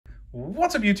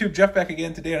What's up YouTube, Jeff back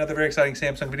again. Today another very exciting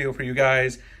Samsung video for you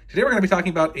guys. Today we're going to be talking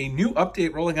about a new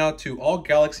update rolling out to all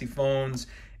Galaxy phones,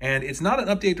 and it's not an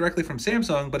update directly from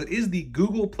Samsung, but it is the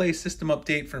Google Play System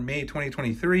update for May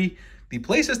 2023. The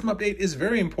Play System update is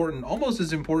very important, almost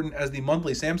as important as the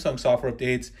monthly Samsung software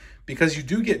updates, because you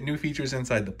do get new features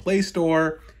inside the Play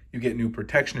Store, you get new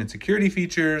protection and security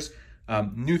features,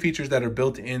 new features that are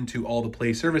built into all the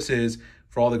Play services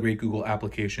for all the great Google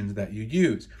applications that you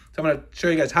use. So I'm going to show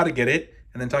you guys how to get it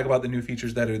and then talk about the new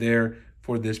features that are there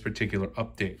for this particular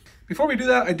update. Before we do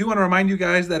that, I do want to remind you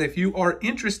guys that if you are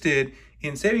interested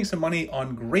in saving some money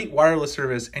on great wireless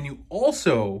service and you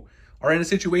also are in a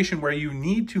situation where you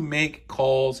need to make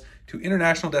calls to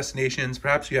international destinations,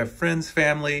 perhaps you have friends,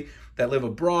 family that live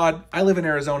abroad. I live in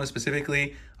Arizona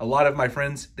specifically. A lot of my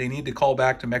friends, they need to call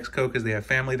back to Mexico because they have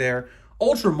family there.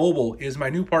 Ultra Mobile is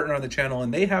my new partner on the channel,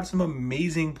 and they have some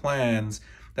amazing plans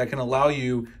that can allow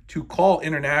you to call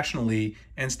internationally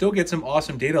and still get some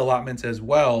awesome data allotments as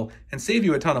well and save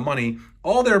you a ton of money.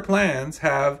 All their plans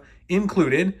have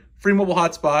included free mobile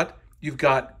hotspot. You've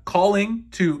got calling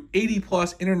to 80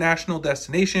 plus international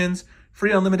destinations,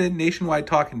 free unlimited nationwide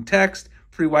talk and text,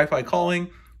 free Wi-Fi calling,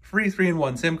 free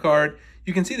 3-in-1 SIM card.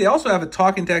 You can see they also have a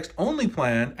talk and text only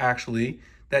plan, actually,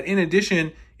 that in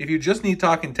addition, if you just need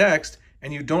talk and text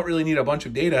and you don't really need a bunch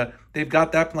of data, they've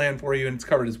got that plan for you and it's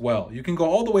covered as well. You can go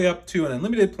all the way up to an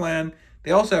unlimited plan. They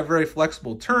also have very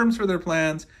flexible terms for their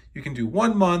plans. You can do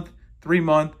 1 month, 3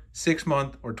 month, 6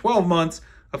 month, or 12 months.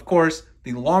 Of course,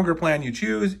 the longer plan you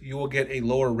choose, you will get a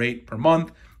lower rate per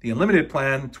month. The unlimited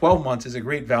plan, 12 months, is a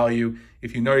great value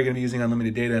if you know you're going to be using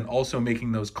unlimited data and also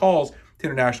making those calls to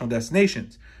international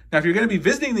destinations. Now, if you're going to be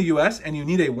visiting the US and you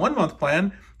need a 1 month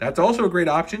plan, that's also a great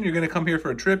option. You're going to come here for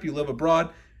a trip, you live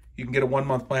abroad, you can get a 1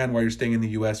 month plan while you're staying in the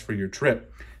US for your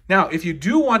trip. Now, if you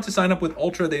do want to sign up with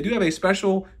Ultra, they do have a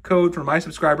special code for my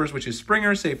subscribers, which is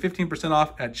Springer. Save 15%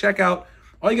 off at checkout.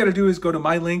 All you got to do is go to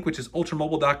my link, which is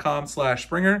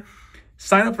ultramobile.com/Springer.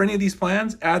 Sign up for any of these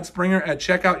plans, add Springer at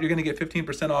checkout. You're going to get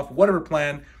 15% off whatever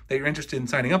plan that you're interested in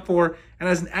signing up for. And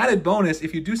as an added bonus,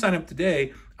 if you do sign up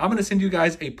today, I'm going to send you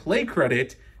guys a Play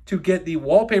credit to get the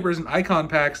wallpapers and icon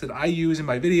packs that I use in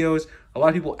my videos. A lot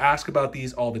of people ask about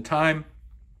these all the time,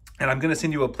 and I'm going to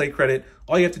send you a Play credit.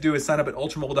 All you have to do is sign up at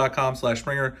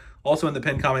ultramobile.com/Springer. Also in the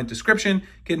pinned comment description,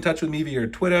 get in touch with me via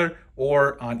Twitter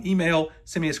or on email.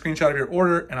 Send me a screenshot of your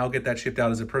order, and I'll get that shipped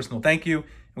out as a personal thank you.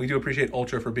 And we do appreciate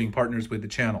Ultra for being partners with the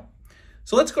channel.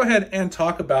 So let's go ahead and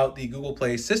talk about the Google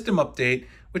Play System update,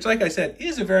 which, like I said,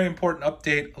 is a very important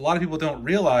update. A lot of people don't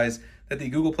realize that the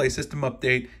Google Play System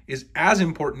update is as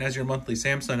important as your monthly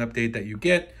Samsung update that you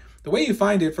get. The way you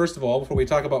find it, first of all, before we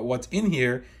talk about what's in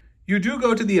here, you do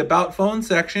go to the About Phone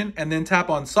section and then tap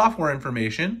on Software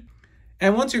Information.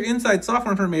 And once you're inside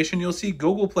Software Information, you'll see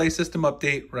Google Play System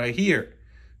Update right here.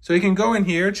 So you can go in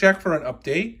here, check for an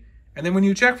update, and then when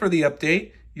you check for the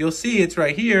update, you'll see it's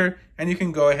right here, and you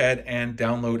can go ahead and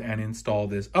download and install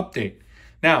this update.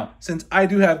 Now, since I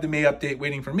do have the May update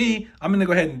waiting for me, I'm going to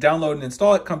go ahead and download and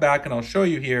install it, come back, and I'll show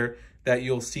you here that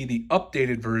you'll see the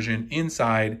updated version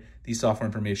inside the Software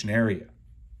Information area.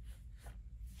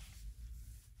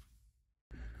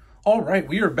 All right,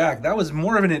 we are back. That was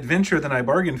more of an adventure than I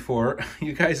bargained for.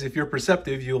 You guys, if you're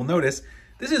perceptive, you'll notice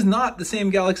this is not the same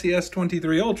Galaxy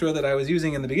S23 Ultra that I was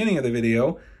using in the beginning of the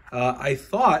video. I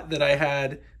thought that I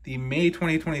had the May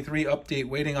 2023 update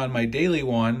waiting on my daily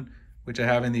one, which I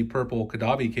have in the purple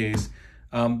Kadabi case.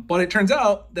 But it turns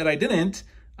out that I didn't.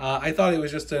 I thought it was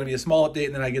just going to be a small update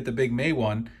and then I get the big May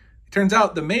one. It turns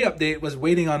out the May update was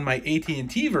waiting on my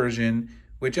AT&T version,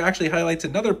 which actually highlights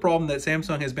another problem that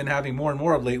Samsung has been having more and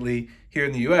more of lately here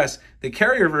in the US. The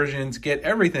carrier versions get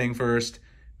everything first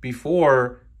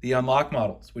before the unlock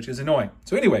models, which is annoying.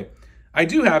 So anyway, I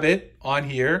do have it on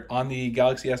here on the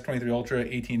Galaxy S23 Ultra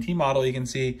AT&T model. You can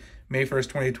see May 1st,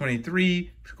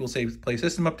 2023, Google Play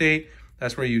System update.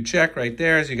 That's where you check right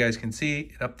there. As you guys can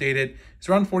see, it updated. It's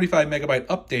around 45 megabyte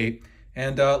update.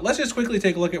 And let's just quickly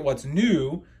take a look at what's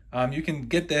new. You can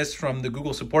get this from the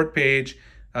Google support page.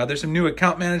 There's some new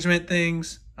account management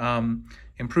things,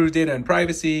 improved data and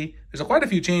privacy. There's quite a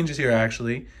few changes here,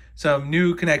 actually. Some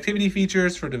new connectivity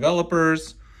features for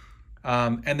developers.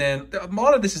 And then a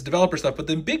lot of this is developer stuff, but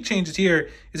the big changes here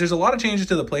is there's a lot of changes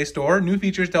to the Play Store, new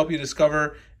features to help you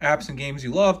discover apps and games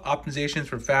you love, optimizations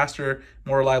for faster,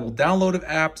 more reliable download of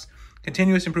apps,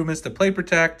 continuous improvements to Play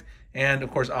Protect, and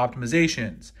of course,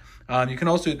 optimizations. You can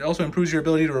also improves your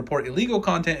ability to report illegal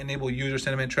content, enable user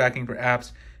sentiment tracking for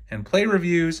apps and Play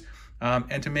reviews,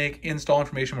 and to make install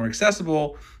information more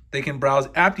accessible, they can browse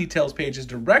app details pages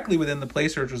directly within the Play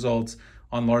search results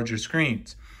on larger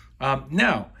screens.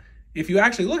 Now, if you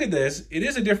actually look at this, it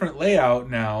is a different layout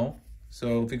now.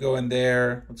 So if we go in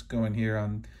there, let's go in here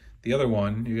on the other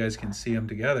one. You guys can see them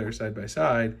together side by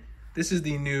side. This is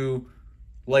the new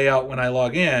layout when I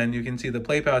log in. You can see the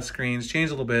PlayPass screens change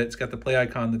a little bit. It's got the play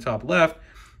icon in the top left.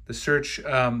 The search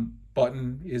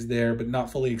button is there, but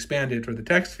not fully expanded for the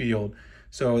text field.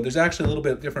 So there's actually a little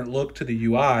bit different look to the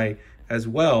UI as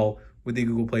well with the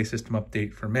Google Play System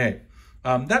update for May.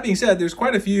 That being said, there's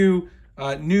quite a few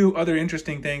new other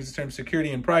interesting things in terms of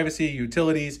security and privacy,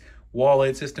 utilities,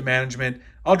 wallet, system management.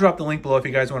 I'll drop the link below if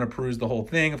you guys want to peruse the whole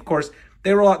thing. Of course,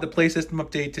 they roll out the Play System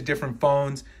update to different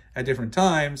phones at different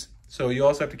times. So you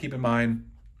also have to keep in mind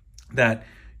that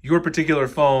your particular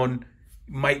phone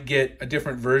might get a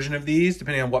different version of these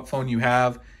depending on what phone you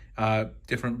have,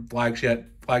 different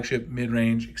flagship,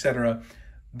 mid-range, etc.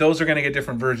 Those are going to get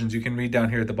different versions. You can read down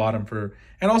here at the bottom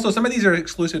and also some of these are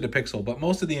exclusive to Pixel, but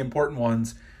most of the important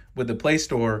ones with the Play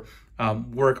Store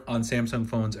work on Samsung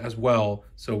phones as well,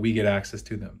 so we get access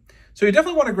to them. So you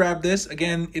definitely want to grab this.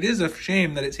 Again, it is a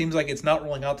shame that it seems like it's not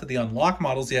rolling out to the unlock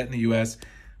models yet in the US,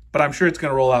 but I'm sure it's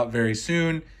going to roll out very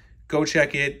soon. Go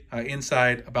check it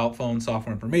inside About Phone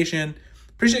Software Information.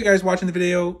 Appreciate you guys watching the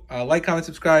video. Like, comment,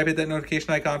 subscribe, hit that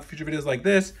notification icon for future videos like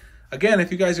this. Again,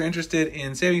 if you guys are interested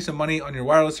in saving some money on your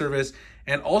wireless service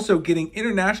and also getting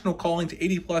international calling to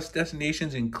 80+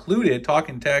 destinations included, talk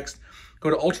and text, go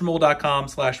to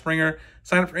ultramobile.com/Springer.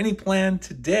 Sign up for any plan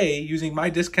today using my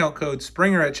discount code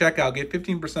Springer at checkout. Get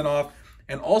 15% off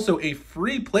and also a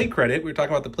free Play credit. We were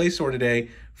talking about the Play Store today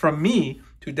from me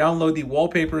to download the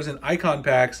wallpapers and icon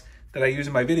packs that I use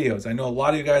in my videos. I know a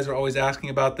lot of you guys are always asking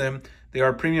about them. They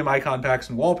are premium icon packs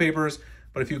and wallpapers.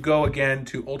 But if you go again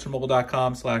to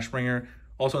ultramobile.com/Springer,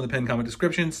 also in the pinned comment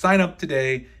description, sign up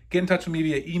today, get in touch with me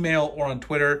via email or on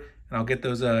Twitter, and I'll get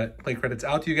those Play credits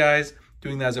out to you guys.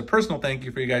 Doing that as a personal thank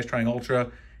you for you guys trying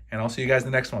Ultra, and I'll see you guys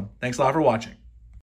in the next one. Thanks a lot for watching.